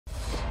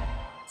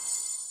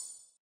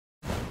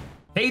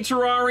Hey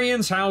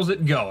Terrarians, how's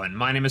it going?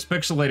 My name is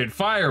Pixelated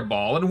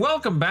Fireball, and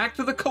welcome back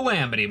to the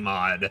Calamity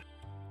Mod.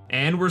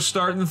 And we're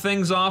starting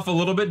things off a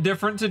little bit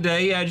different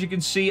today. As you can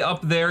see up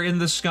there in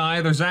the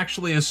sky, there's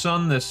actually a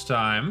sun this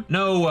time.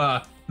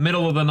 No,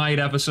 middle of the night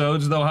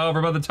episodes, though,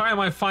 however, by the time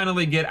I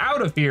finally get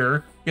out of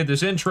here, get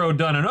this intro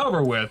done and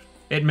over with,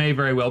 it may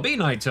very well be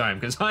nighttime,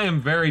 because I am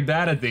very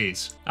bad at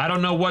these. I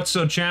don't know what's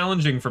so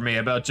challenging for me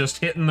about just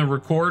hitting the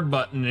record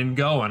button and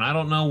going. I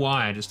don't know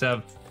why, I just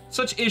have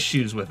such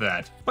issues with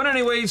that. But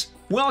anyways,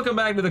 welcome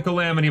back to the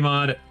Calamity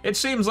Mod. It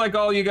seems like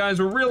all you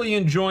guys were really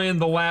enjoying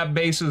the lab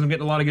bases and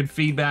getting a lot of good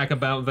feedback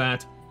about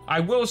that.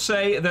 I will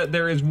say that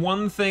there is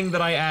one thing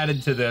that I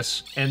added to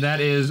this, and that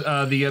is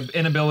the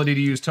inability to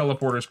use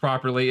teleporters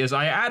properly, is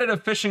I added a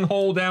fishing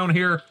hole down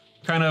here,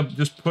 kind of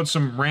just put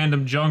some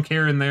random junk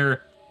here and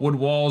there, wood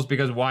walls,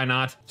 because why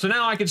not? So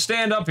now I can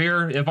stand up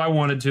here if I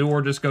wanted to,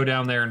 or just go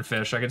down there and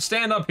fish. I can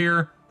stand up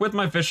here with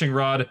my fishing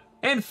rod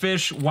and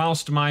fish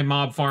whilst my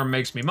mob farm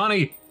makes me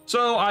money,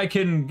 so I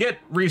can get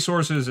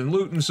resources and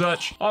loot and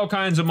such, all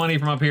kinds of money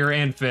from up here,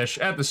 and fish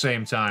at the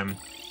same time.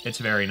 It's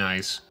very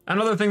nice.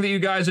 Another thing that you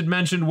guys had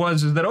mentioned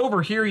was that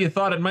over here you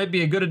thought it might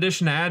be a good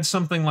addition to add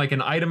something like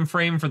an item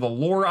frame for the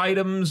lore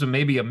items, and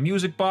maybe a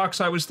music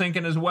box I was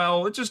thinking as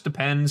well. It just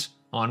depends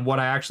on what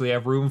I actually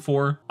have room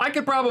for. I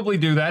could probably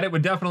do that. It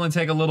would definitely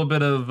take a little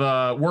bit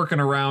of working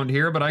around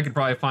here, but I could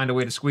probably find a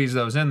way to squeeze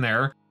those in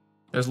there.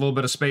 There's a little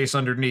bit of space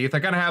underneath. I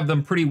gotta have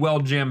them pretty well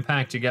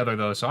jam-packed together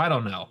though, so I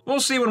don't know. We'll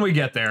see when we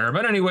get there.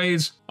 But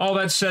anyways, all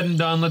that said and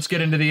done, let's get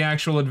into the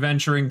actual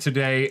adventuring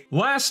today.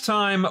 Last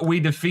time we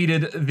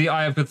defeated the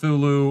Eye of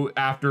Cthulhu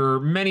after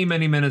many,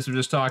 many minutes of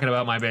just talking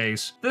about my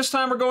base. This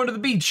time we're going to the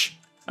beach.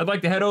 I'd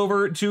like to head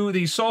over to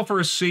the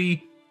Sulphurous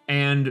Sea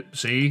and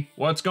see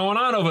what's going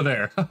on over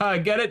there.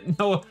 Get it?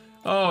 No.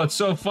 Oh, it's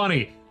so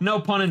funny. No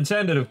pun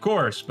intended, of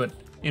course, but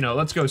you know,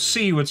 let's go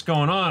see what's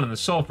going on in the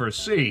Sulphurous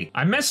Sea.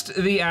 I missed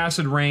the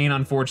acid rain,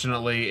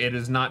 unfortunately. It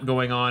is not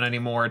going on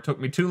anymore. It took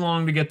me too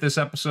long to get this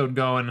episode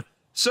going.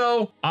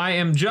 So I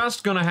am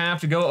just gonna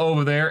have to go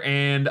over there,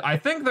 and I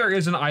think there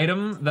is an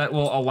item that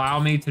will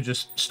allow me to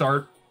just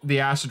start the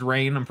acid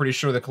rain. I'm pretty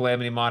sure the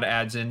Calamity Mod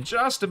adds in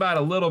just about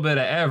a little bit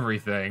of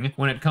everything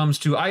when it comes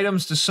to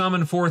items to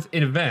summon forth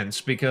in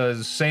events,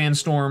 because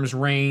sandstorms,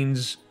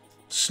 rains,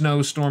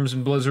 snowstorms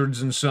and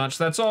blizzards and such,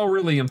 that's all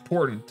really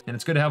important, and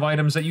it's good to have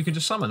items that you can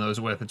just summon those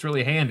with. It's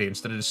really handy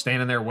instead of just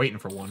standing there waiting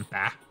for one.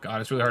 Ah,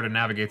 God, it's really hard to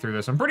navigate through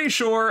this. I'm pretty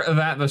sure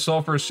that the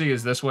Sulphurous Sea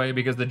is this way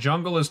because the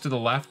jungle is to the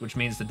left, which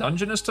means the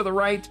dungeon is to the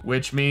right,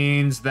 which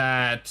means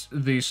that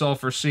the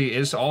Sulphurous Sea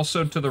is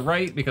also to the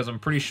right because I'm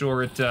pretty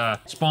sure it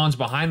spawns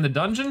behind the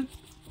dungeon,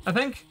 I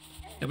think.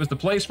 It was the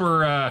place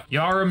where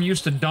Yarum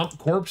used to dump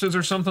corpses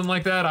or something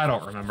like that. I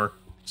don't remember.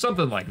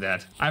 Something like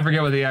that. I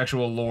forget what the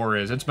actual lore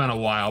is. It's been a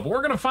while, but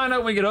we're gonna find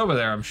out when we get over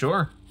there, I'm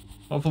sure.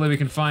 Hopefully we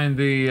can find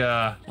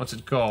the, what's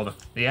it called?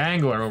 The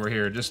angler over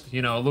here. Just,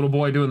 you know, a little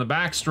boy doing the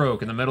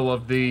backstroke in the middle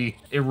of the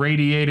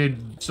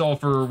irradiated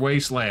sulfur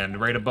wasteland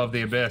right above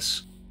the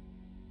abyss.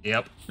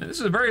 Yep. And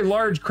this is a very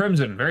large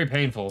crimson, very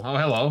painful. Oh,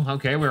 hello.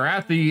 Okay, we're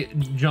at the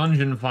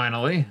dungeon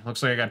finally.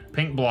 Looks like I got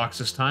pink blocks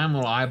this time,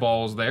 little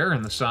eyeballs there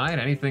in the side.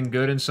 Anything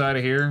good inside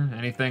of here?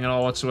 Anything at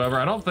all whatsoever?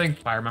 I don't think,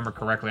 if I remember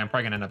correctly, I'm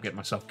probably gonna end up getting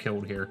myself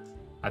killed here.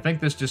 I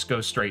think this just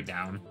goes straight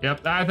down.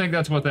 Yep, I think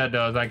that's what that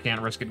does. I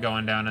can't risk it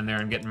going down in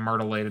there and getting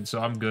myrtleated, so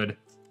I'm good.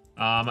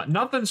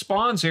 Nothing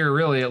spawns here,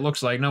 really, it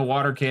looks like. No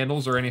water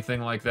candles or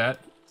anything like that.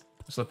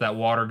 Just let that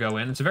water go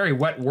in. It's a very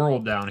wet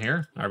world down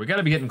here. All right, we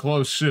gotta be getting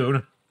close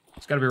soon.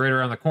 It's got to be right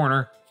around the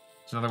corner.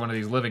 It's another one of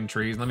these living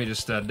trees. Let me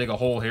just dig a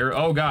hole here.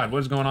 Oh God, what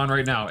is going on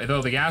right now?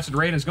 Though the acid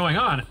rain is going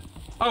on.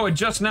 Oh, it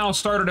just now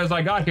started as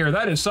I got here.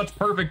 That is such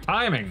perfect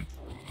timing.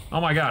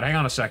 Oh my God, hang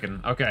on a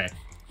second. Okay,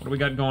 what do we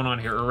got going on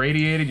here?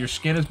 Irradiated, your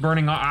skin is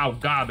burning. Oh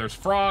God, there's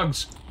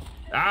frogs.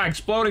 Ah,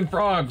 exploding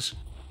frogs.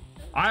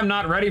 I'm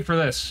not ready for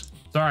this.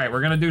 It's all right,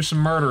 we're gonna do some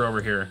murder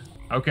over here.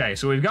 Okay,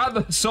 so we've got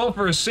the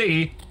Sulphurous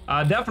Sea.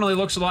 Definitely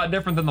looks a lot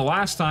different than the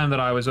last time that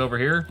I was over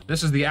here.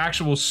 This is the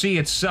actual sea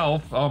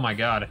itself. Oh my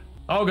God.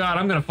 Oh God,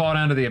 I'm gonna fall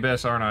down to the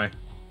abyss, aren't I?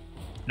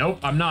 Nope,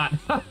 I'm not.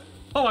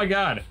 Oh my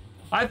God.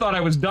 I thought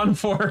I was done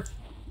for.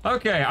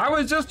 Okay, I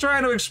was just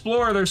trying to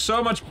explore. There's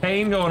so much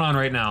pain going on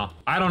right now.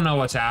 I don't know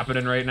what's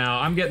happening right now.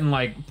 I'm getting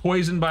like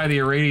poisoned by the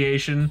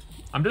irradiation.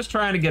 I'm just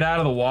trying to get out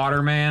of the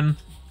water, man.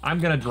 I'm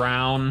gonna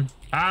drown.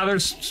 Ah,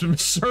 there's some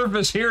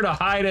surface here to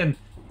hide in.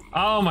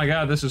 Oh my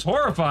God, this is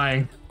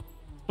horrifying.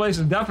 This place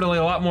is definitely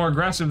a lot more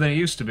aggressive than it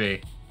used to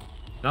be.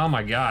 Oh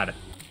my God,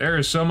 there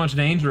is so much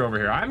danger over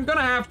here. I'm gonna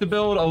have to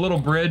build a little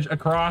bridge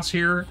across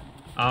here.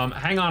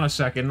 Hang on a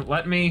second,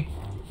 let me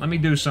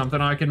do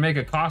something. I can make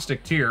a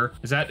caustic tier.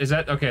 Is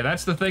that, okay,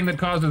 that's the thing that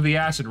causes the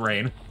acid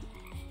rain.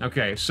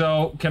 Okay,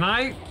 so can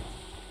I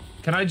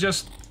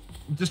just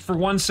for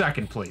 1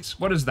 second, please?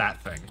 What is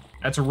that thing?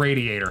 That's a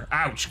radiator.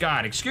 Ouch,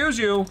 God, excuse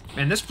you.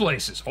 Man, this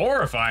place is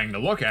horrifying to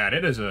look at.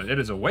 It is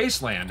a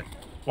wasteland.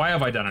 Why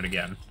have I done it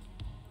again?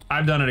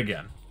 I've done it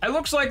again. It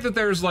looks like that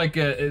there's like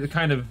a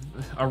kind of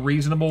a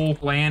reasonable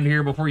land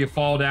here before you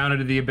fall down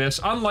into the abyss.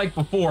 Unlike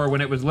before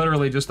when it was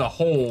literally just a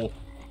hole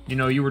you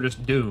know, you were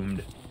just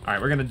doomed. All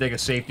right, we're gonna dig a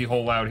safety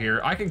hole out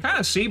here. I can kind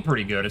of see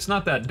pretty good. It's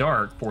not that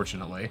dark,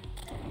 fortunately.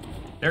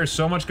 There's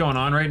so much going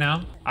on right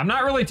now. I'm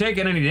not really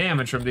taking any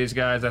damage from these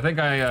guys. I think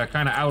I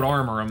kind of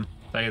out-armor them,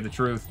 to tell you the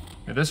truth.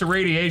 This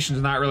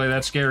irradiation's not really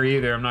that scary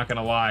either, I'm not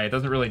gonna lie. It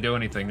doesn't really do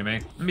anything to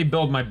me. Let me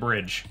build my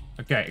bridge.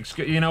 Okay,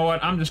 you know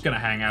what? I'm just gonna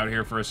hang out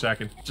here for a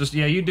second. Just,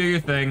 yeah, you do your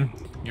thing.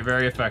 You're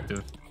very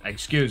effective.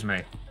 Excuse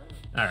me.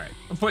 All right,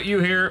 I'll put you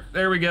here.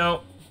 There we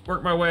go.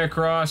 Work my way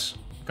across.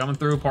 Coming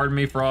through, pardon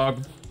me,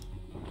 frog.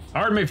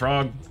 Pardon me,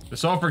 frog. The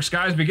sulfuric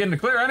skies begin to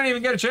clear. I didn't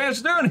even get a chance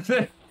to do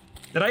anything.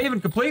 Did I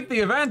even complete the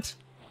event?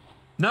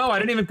 No, I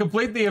didn't even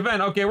complete the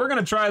event. Okay, we're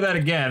gonna try that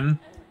again.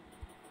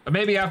 But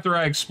maybe after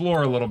I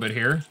explore a little bit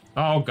here.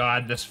 Oh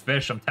god, this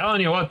fish. I'm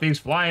telling you what, these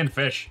flying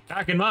fish.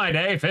 Back in my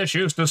day, fish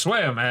used to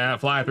swim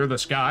and fly through the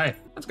sky.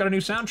 That's got a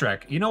new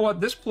soundtrack. You know what,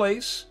 this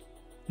place,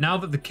 now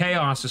that the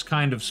chaos has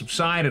kind of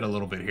subsided a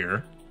little bit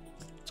here,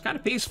 it's kind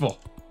of peaceful.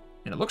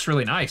 And it looks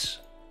really nice.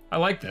 I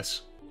like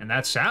this. And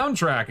that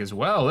soundtrack as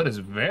well, it is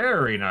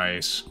very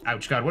nice.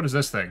 Ouch, god, what is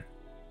this thing?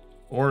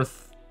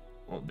 Orth,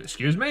 oh,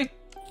 excuse me?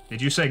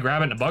 Did you say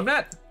grab it in a bug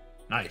net?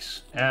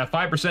 Nice.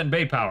 5%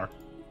 bait power.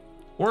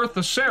 Worth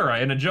a Sarah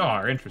in a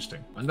jar.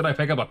 Interesting. When did I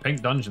pick up a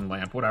pink dungeon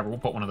lamp? Whatever, we'll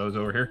put one of those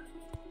over here.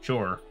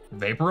 Sure.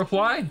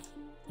 Vaporifly?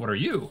 What are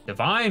you?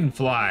 Divine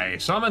Fly.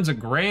 Summons a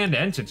grand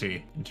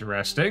entity.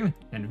 Interesting.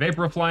 And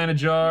Vaporifly in a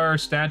jar,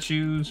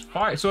 statues,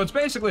 fire. So it's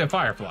basically a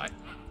firefly.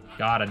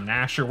 Got a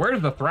Gnasher.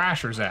 Where's the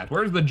Thrashers at?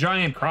 Where's the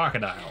giant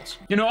crocodiles?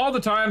 You know, all the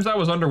times I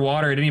was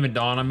underwater, it didn't even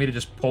dawn on me to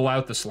just pull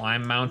out the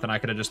slime mount and I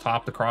could have just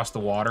hopped across the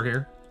water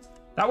here.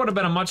 That would have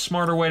been a much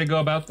smarter way to go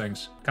about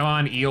things. Come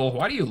on, eel.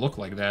 Why do you look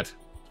like that?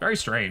 Very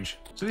strange.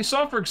 So these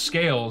sulfuric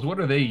scales, what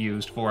are they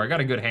used for? I got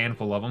a good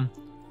handful of them.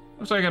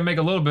 Looks like I can make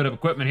a little bit of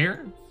equipment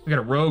here. We got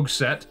a rogue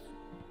set.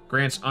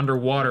 Grants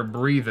underwater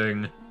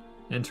breathing.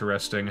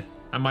 Interesting.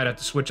 I might have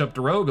to switch up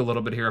to rogue a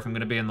little bit here if I'm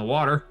going to be in the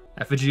water.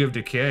 Effigy of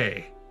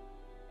Decay.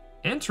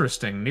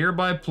 Interesting.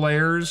 Nearby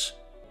players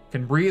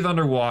can breathe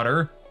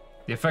underwater.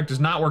 The effect does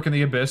not work in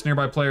the abyss.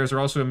 Nearby players are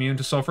also immune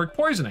to sulfuric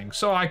poisoning.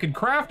 So I could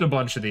craft a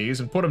bunch of these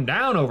and put them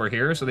down over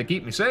here so they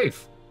keep me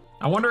safe.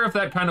 I wonder if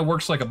that kind of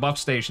works like a buff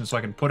station so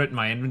I can put it in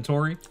my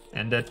inventory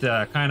and it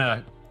kind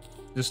of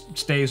just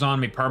stays on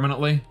me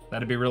permanently.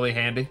 That'd be really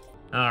handy.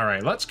 All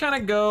right, let's kind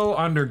of go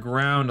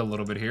underground a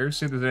little bit here,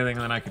 see if there's anything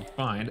that I can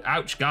find.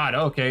 Ouch, god,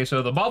 okay,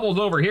 so the bubbles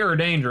over here are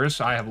dangerous,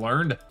 I have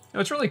learned.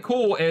 What's really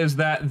cool is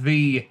that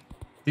these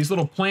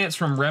little plants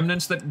from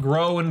Remnants that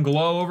grow and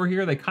glow over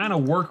here, they kind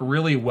of work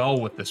really well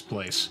with this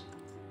place.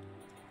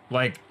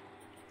 Like,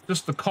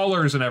 just the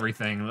colors and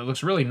everything, it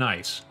looks really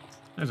nice.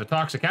 There's a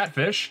toxic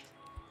catfish.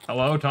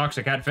 Hello,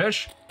 toxic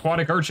catfish.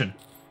 Aquatic urchin.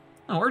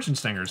 Oh, urchin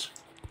stingers.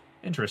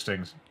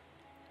 Interesting.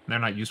 They're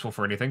not useful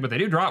for anything, but they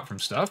do drop from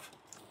stuff.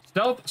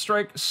 Stealth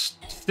strike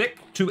stick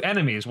to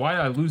enemies. Why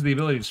did I lose the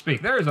ability to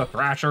speak? There's a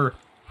Thrasher.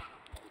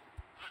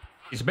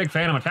 He's a big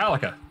fan of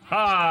Metallica.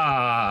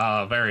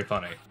 Ah, very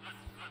funny.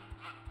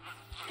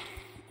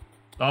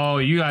 Oh,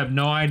 you have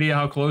no idea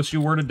how close you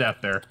were to death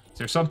there. Is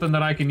there something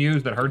that I can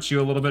use that hurts you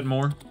a little bit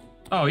more?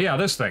 Oh, yeah,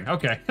 this thing.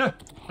 Okay. I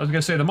was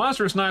gonna say, the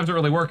monstrous knives aren't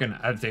really working.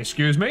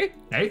 Excuse me?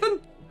 Nathan?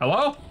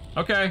 Hello?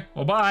 Okay,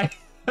 well, bye.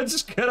 I'm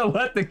just gonna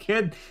let the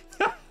kid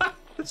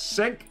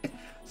sink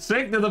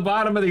to the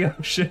bottom of the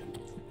ocean.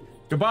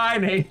 Goodbye,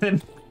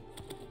 Nathan.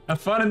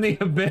 Have fun in the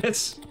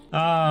abyss.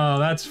 Oh,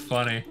 that's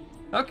funny.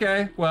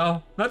 Okay,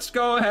 well, let's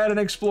go ahead and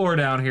explore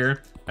down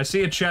here. I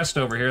see a chest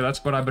over here.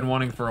 That's what I've been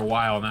wanting for a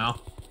while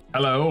now.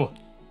 Hello.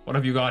 What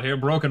have you got here?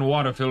 Broken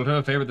water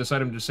filter. Favorite this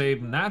item to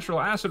save natural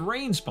acid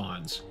rain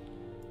spawns.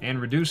 And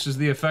reduces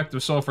the effect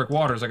of sulfuric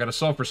waters. I got a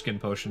sulfur skin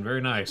potion.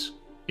 Very nice.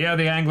 Yeah,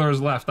 the angler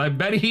has left. I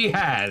bet he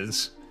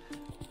has.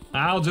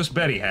 I'll just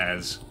bet he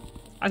has.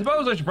 I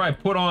suppose I should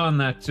probably put on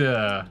that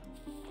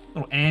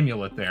little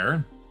amulet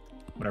there.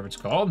 Whatever it's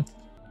called.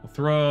 We'll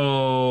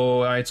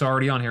throw... it's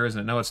already on here, isn't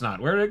it? No, it's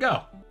not. Where did it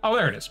go? Oh,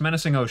 there it is.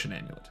 Menacing Ocean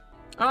Amulet.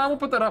 We'll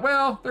put that up.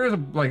 Well, there's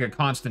like a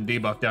constant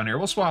debuff down here.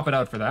 We'll swap it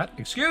out for that.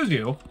 Excuse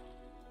you.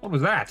 What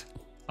was that?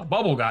 A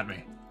bubble got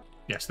me.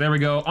 Yes, there we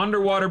go.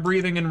 Underwater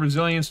breathing and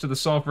resilience to the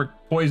sulfuric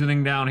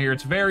poisoning down here.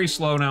 It's very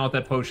slow now with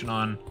that potion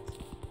on.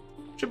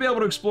 Should be able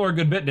to explore a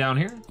good bit down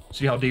here.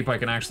 See how deep I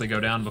can actually go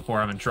down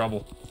before I'm in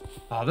trouble.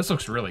 Oh, this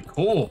looks really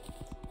cool.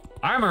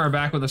 I remember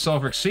back when the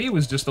Sulphurous Sea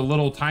was just a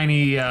little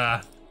tiny,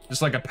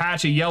 just like a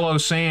patch of yellow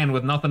sand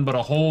with nothing but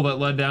a hole that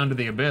led down to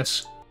the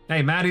abyss.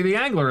 Hey, Maddie the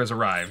Angler has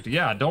arrived.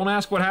 Yeah, don't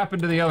ask what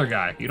happened to the other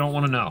guy. You don't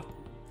want to know.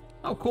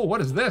 Oh, cool.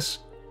 What is this?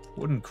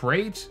 Wooden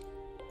crate?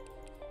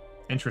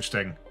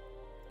 Interesting.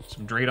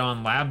 Some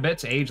Dradon lab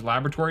bits, age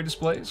laboratory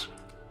displays.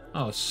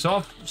 Oh,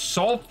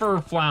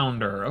 sulfur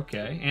flounder.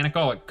 Okay,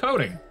 anicolic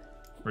coating.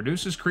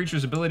 Reduces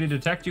creature's ability to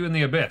detect you in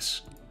the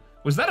abyss.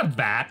 Was that a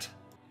bat?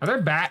 Are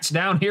there bats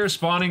down here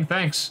spawning?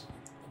 Thanks.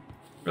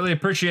 Really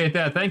appreciate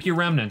that. Thank you,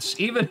 Remnants.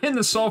 Even in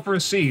the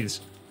Sulphurous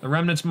Seas, the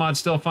Remnants mod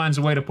still finds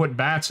a way to put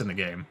bats in the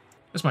game.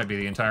 This might be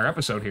the entire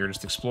episode here,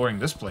 just exploring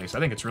this place. I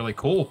think it's really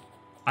cool.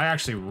 I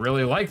actually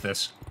really like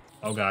this.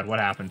 Oh god,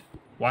 what happened?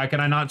 Why can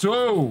I not?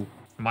 Whoa!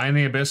 Am I in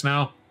the abyss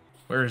now?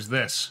 Where is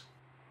this?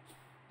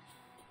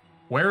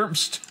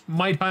 Where'st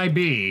might I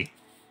be?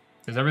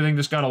 Because everything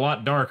just got a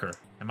lot darker.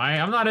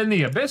 I'm not in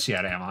the abyss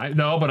yet, am I?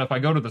 No, but if I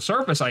go to the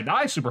surface, I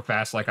die super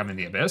fast like I'm in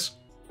the abyss.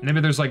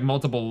 Maybe there's like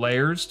multiple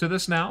layers to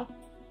this now.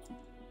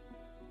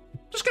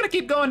 Just gonna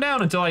keep going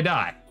down until I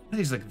die.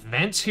 These like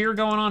vents here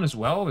going on as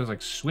well. There's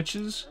like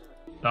switches.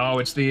 Oh,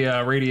 it's the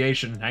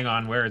radiation. Hang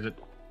on, where is it?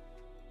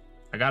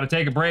 I gotta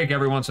take a break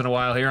every once in a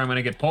while here. I'm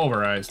gonna get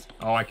pulverized.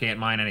 Oh, I can't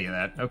mine any of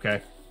that.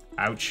 Okay.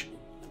 Ouch.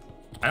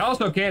 I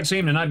also can't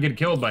seem to not get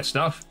killed by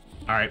stuff.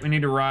 All right, we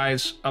need to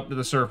rise up to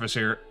the surface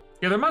here.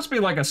 Yeah, there must be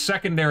like a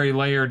secondary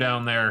layer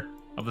down there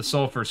of the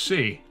Sulphurous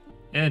Sea.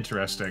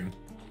 Interesting.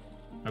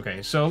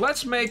 Okay, so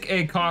let's make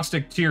a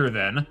caustic tier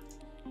then.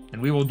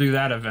 And we will do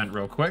that event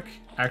real quick.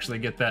 Actually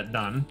get that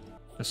done.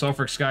 The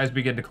sulfuric skies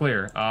begin to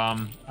clear.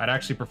 I'd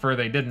actually prefer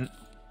they didn't.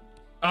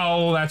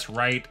 Oh, that's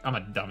right. I'm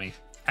a dummy.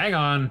 Hang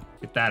on.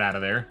 Get that out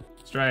of there.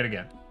 Let's try it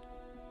again.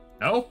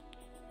 No?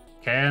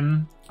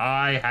 Can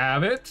I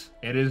have it?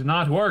 It is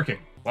not working.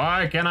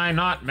 Why can I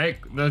not make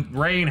the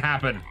rain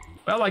happen?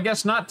 Well, I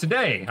guess not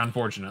today,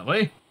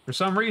 unfortunately. For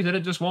some reason,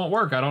 it just won't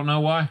work. I don't know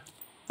why.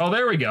 Oh,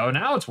 there we go.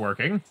 Now it's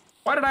working.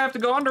 Why did I have to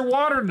go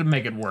underwater to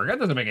make it work? That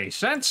doesn't make any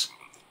sense.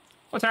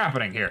 What's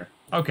happening here?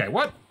 Okay,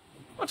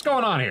 what's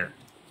going on here?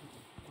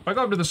 If I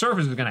go up to the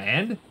surface, is it gonna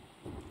end?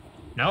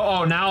 No?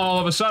 Oh, now all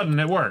of a sudden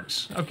it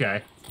works.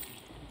 Okay.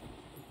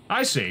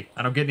 I see.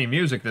 I don't get any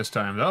music this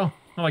time, though.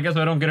 Well, I guess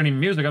I don't get any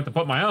music. I have to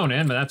put my own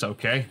in, but that's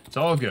okay. It's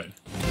all good.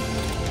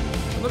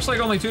 It looks like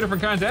only 2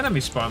 different kinds of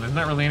enemies spawn. There's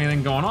not really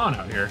anything going on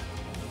out here.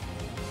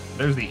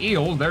 There's the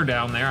eels. They're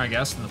down there, I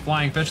guess, and the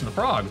flying fish and the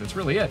frogs. That's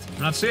really it.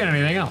 I'm not seeing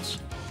anything else.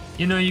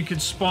 You know, you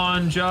could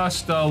spawn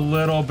just a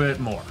little bit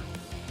more.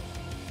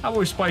 How about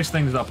we spice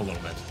things up a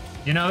little bit?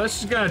 You know,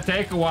 this is gonna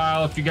take a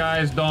while if you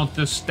guys don't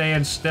just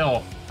stand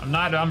still.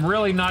 I'm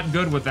really not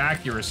good with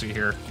accuracy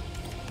here.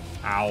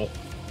 Ow. All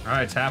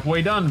right, it's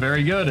halfway done.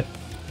 Very good.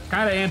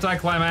 Kind of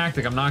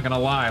anticlimactic, I'm not gonna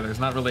lie. There's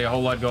not really a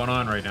whole lot going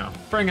on right now.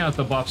 Bring out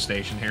the buff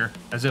station here,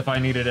 as if I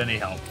needed any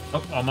help.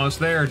 Oh, almost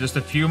there. Just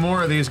a few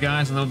more of these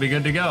guys and they'll be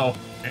good to go.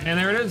 And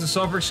there it is. The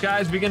sulfuric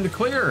skies begin to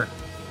clear.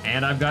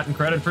 And I've gotten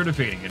credit for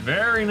defeating it.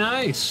 Very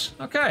nice.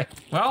 Okay.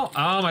 Well,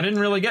 I didn't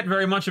really get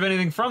very much of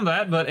anything from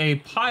that, but a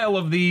pile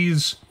of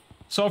these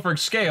sulfuric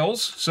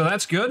scales, so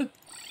that's good.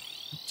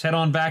 Let's head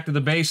on back to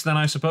the base then,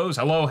 I suppose.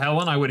 Hello,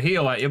 Helen. I would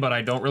heal at you, but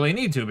I don't really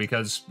need to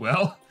because,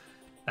 well,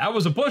 that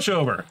was a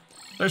pushover.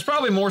 There's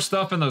probably more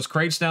stuff in those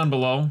crates down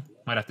below.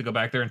 Might have to go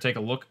back there and take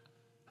a look.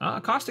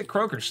 Caustic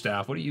Croaker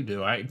Staff, what do you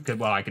do? I could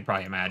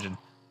probably imagine.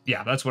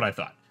 Yeah, that's what I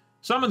thought.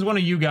 Summons one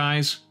of you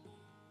guys.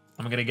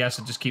 I'm gonna guess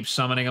it just keeps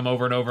summoning them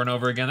over and over and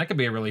over again. That could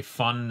be a really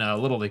fun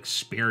little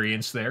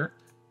experience there.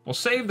 We'll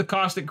save the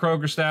Caustic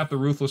Croaker Staff, the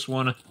Ruthless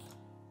one.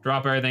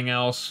 Drop everything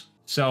else.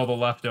 Sell the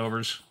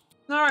leftovers.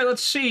 Alright,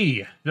 let's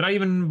see. Did I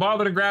even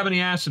bother to grab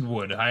any acid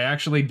wood? I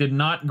actually did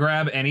not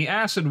grab any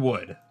acid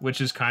wood,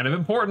 which is kind of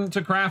important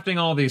to crafting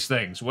all these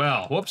things.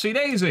 Well, whoopsie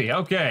daisy.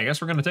 Okay, I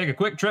guess we're gonna take a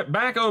quick trip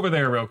back over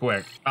there real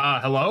quick.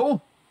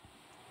 Hello?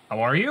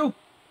 How are you?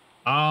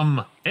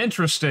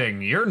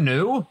 Interesting. You're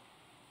new?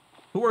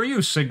 Who are you,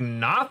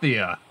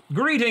 Signathia?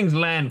 Greetings,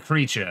 land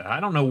creature. I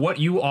don't know what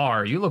you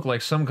are. You look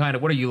like some kind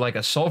of, what are you, like a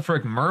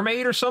sulfuric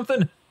mermaid or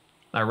something?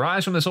 I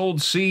rise from this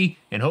old sea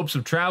in hopes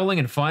of traveling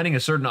and finding a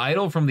certain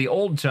idol from the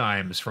old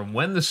times, from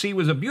when the sea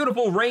was a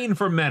beautiful rain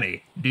for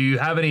many. Do you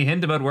have any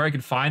hint about where I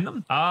could find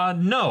them?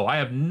 No, I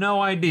have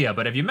no idea,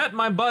 but have you met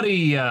my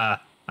buddy,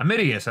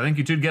 Amidius? I think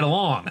you two'd get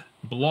along.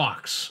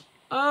 Blocks.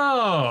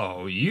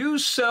 Oh, you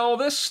sell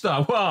this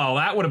stuff. Well,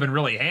 that would have been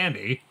really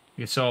handy.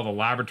 You could sell the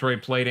laboratory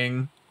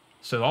plating,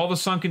 so all the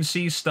sunken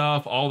sea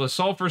stuff, all the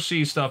sulfur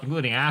sea stuff,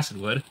 including acid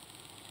wood.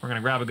 We're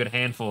gonna grab a good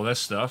handful of this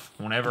stuff.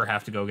 Won't ever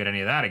have to go get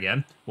any of that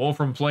again.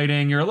 Wolfram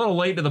plating, you're a little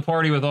late to the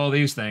party with all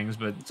these things,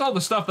 but it's all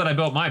the stuff that I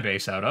built my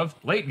base out of.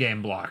 Late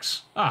game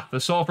blocks. Ah, the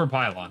sulfur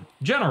pylon.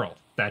 General.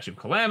 Statue of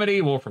Calamity,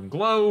 Wolfram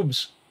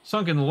globes,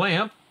 sunken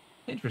lamp.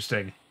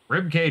 Interesting.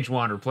 Ribcage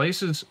wander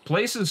places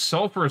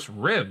sulfurous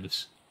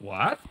ribs.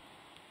 What?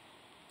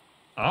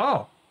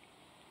 Oh.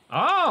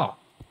 Oh.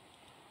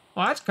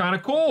 Well, that's kind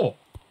of cool.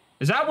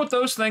 Is that what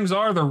those things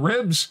are, the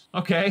ribs?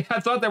 Okay, I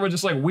thought they were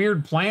just like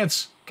weird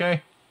plants.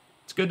 Okay,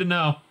 it's good to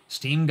know.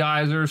 Steam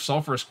geyser,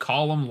 sulfurous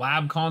column,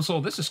 lab console.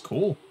 This is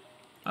cool.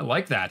 I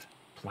like that.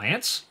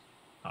 Plants?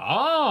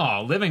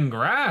 Oh, living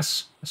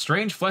grass. A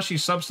strange fleshy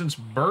substance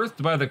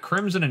birthed by the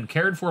Crimson and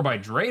cared for by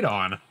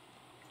Dradon.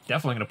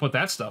 Definitely gonna put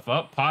that stuff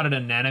up. Potted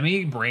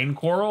anemone, brain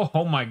coral.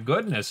 Oh my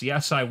goodness,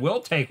 yes, I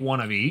will take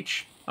one of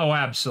each. Oh,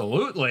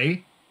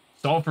 absolutely.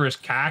 Sulphurous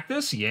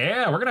cactus?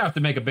 Yeah, we're gonna have to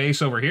make a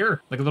base over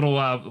here. Like a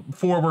little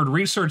forward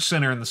research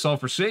center in the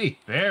Sulphur Sea.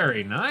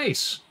 Very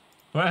nice.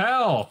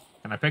 Well,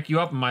 can I pick you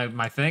up in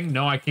my thing?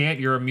 No, I can't.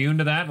 You're immune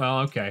to that? Well,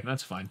 okay,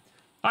 that's fine.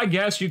 I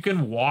guess you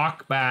can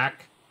walk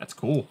back. That's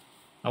cool.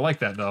 I like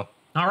that, though.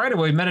 All right,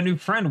 we met a new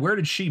friend. Where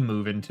did she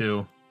move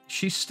into?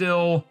 She's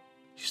still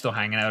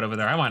hanging out over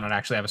there. I might not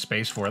actually have a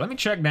space for her. Let me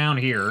check down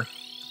here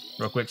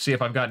real quick, see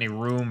if I've got any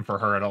room for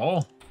her at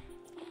all.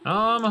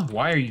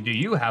 Do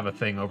you have a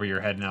thing over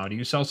your head now? Do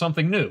you sell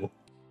something new?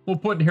 We'll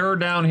put her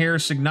down here,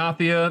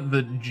 Signathia,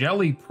 the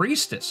Jelly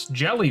Priestess.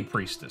 Jelly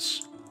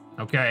Priestess.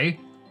 Okay.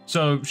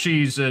 So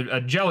she's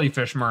a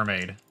jellyfish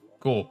mermaid.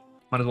 Cool.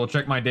 Might as well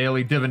check my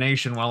daily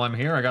divination while I'm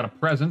here. I got a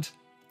present.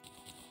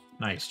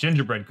 Nice.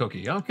 Gingerbread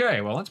cookie.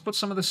 Okay, well, let's put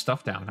some of this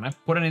stuff down. Can I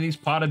put any of these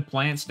potted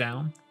plants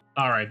down?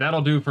 All right,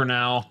 that'll do for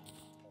now.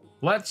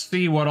 Let's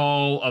see what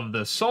all of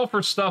the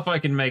sulfur stuff I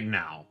can make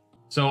now.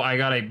 So I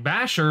got a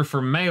basher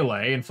for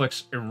melee,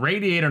 inflicts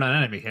irradiated on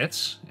enemy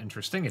hits.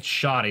 Interesting. It's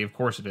shoddy, of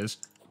course it is.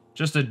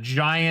 Just a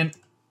giant...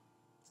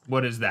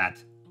 What is that?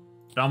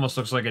 It almost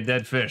looks like a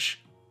dead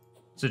fish.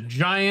 It's a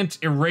giant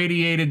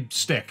irradiated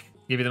stick.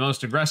 Give you the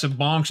most aggressive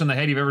bonks in the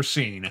head you've ever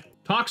seen.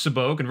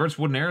 Toxibo converts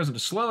wooden arrows into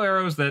slow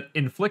arrows that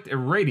inflict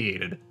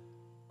irradiated.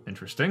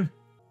 Interesting.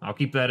 I'll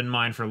keep that in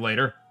mind for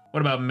later.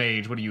 What about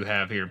Mage? What do you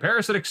have here?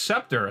 Parasitic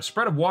Scepter, a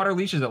spread of water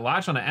leeches that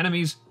latch onto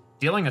enemies,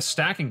 dealing a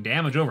stacking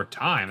damage over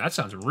time. That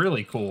sounds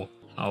really cool.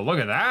 Oh, look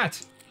at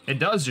that. It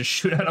does just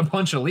shoot out a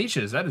bunch of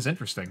leeches. That is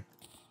interesting.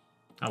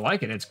 I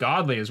like it. It's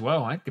godly as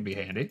well. That could be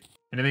handy.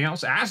 Anything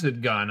else?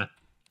 Acid Gun.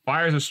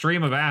 Fires a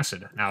stream of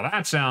acid. Now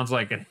that sounds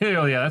like a...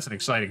 Hell yeah, that's an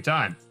exciting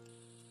time.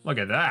 Look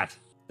at that.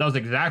 Does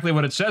exactly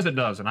what it says it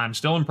does, and I'm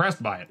still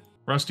impressed by it.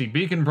 Rusty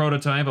Beacon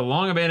Prototype. A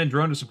long-abandoned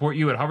drone to support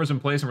you. It hovers in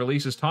place and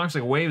releases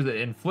toxic waves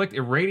that inflict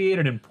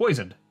irradiated and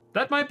poisoned.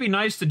 That might be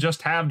nice to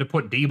just have to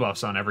put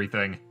debuffs on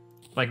everything.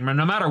 Like,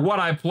 no matter what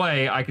I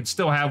play, I could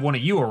still have one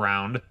of you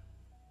around.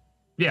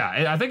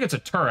 Yeah, I think it's a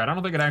turret. I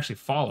don't think it actually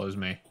follows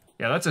me.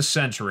 Yeah, that's a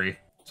sentry.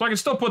 So I can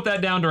still put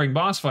that down during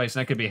boss fights,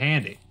 and that could be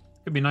handy.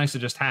 Could be nice to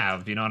just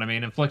have, you know what I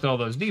mean? Inflict all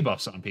those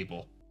debuffs on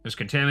people. There's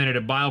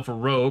Contaminated Bile for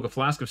Rogue, a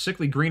flask of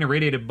sickly green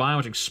irradiated bile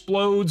which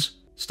explodes.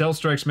 Stealth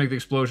strikes make the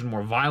explosion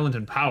more violent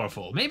and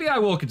powerful. Maybe I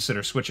will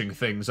consider switching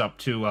things up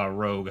to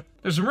Rogue.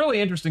 There's some really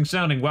interesting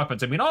sounding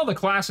weapons. I mean, all the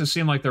classes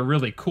seem like they're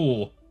really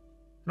cool.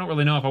 I don't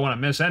really know if I want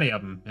to miss any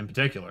of them in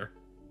particular.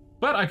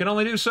 But I can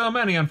only do so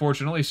many,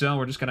 unfortunately, so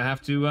we're just going to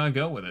have to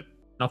go with it.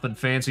 Nothing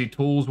fancy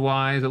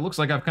tools-wise. It looks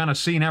like I've kind of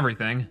seen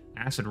everything.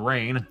 Acid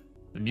Rain.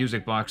 The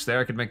music box there.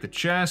 I could make the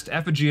chest.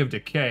 Effigy of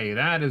Decay.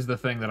 That is the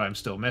thing that I'm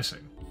still missing.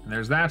 And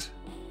there's that.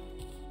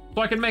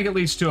 So I can make at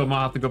least two of them.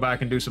 I'll have to go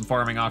back and do some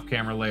farming off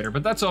camera later,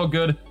 but that's all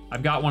good.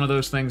 I've got one of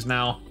those things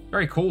now.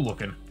 Very cool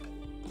looking.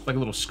 It's like a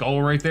little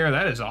skull right there.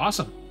 That is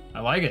awesome.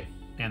 I like it.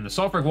 And the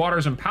sulfuric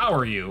waters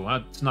empower you.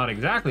 That's not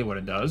exactly what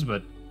it does,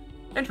 but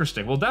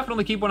interesting. We'll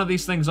definitely keep one of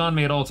these things on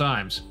me at all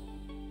times.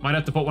 Might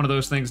have to put one of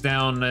those things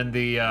down in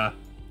the,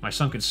 my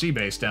sunken sea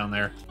base down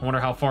there. I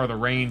wonder how far the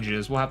range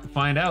is. We'll have to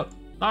find out.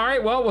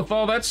 Alright, well, with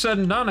all that said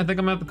and done, I think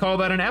I'm going to have to call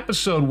that an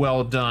episode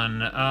well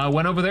done.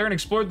 Went over there and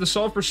explored the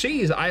Sulphurous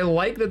Seas. I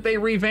like that they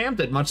revamped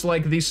it, much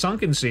like the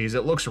Sunken Seas.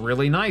 It looks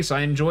really nice.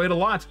 I enjoy it a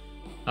lot.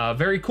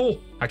 Very cool.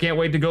 I can't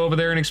wait to go over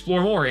there and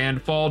explore more and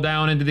fall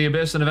down into the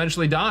abyss and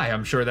eventually die.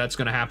 I'm sure that's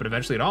going to happen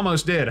eventually. It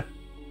almost did.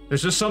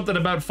 There's just something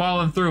about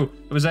falling through.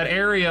 It was that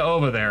area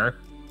over there.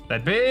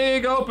 That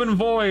big open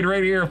void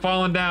right here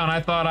falling down.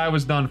 I thought I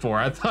was done for.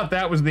 I thought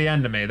that was the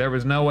end of me. There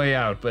was no way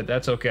out, but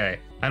that's okay.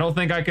 I don't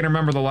think I can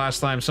remember the last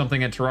time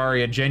something in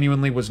Terraria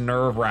genuinely was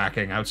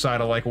nerve-wracking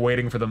outside of, like,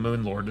 waiting for the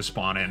Moon Lord to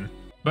spawn in.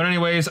 But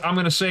anyways, I'm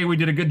gonna say we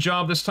did a good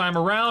job this time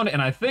around,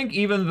 and I think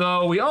even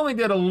though we only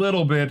did a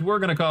little bit, we're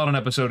gonna call it an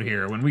episode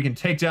here, when we can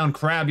take down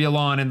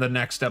Crabulon in the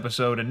next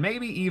episode, and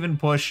maybe even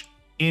push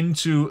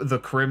into the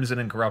Crimson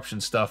and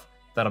Corruption stuff.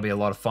 That'll be a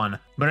lot of fun.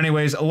 But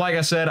anyways, like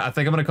I said, I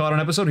think I'm gonna call it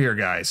an episode here,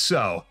 guys.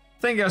 So,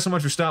 thank you guys so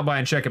much for stopping by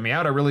and checking me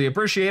out. I really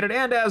appreciate it.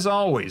 And as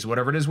always,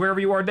 whatever it is, wherever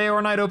you are, day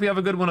or night, hope you have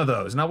a good one of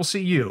those. And I will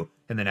see you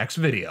in the next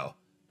video.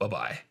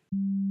 Bye-bye.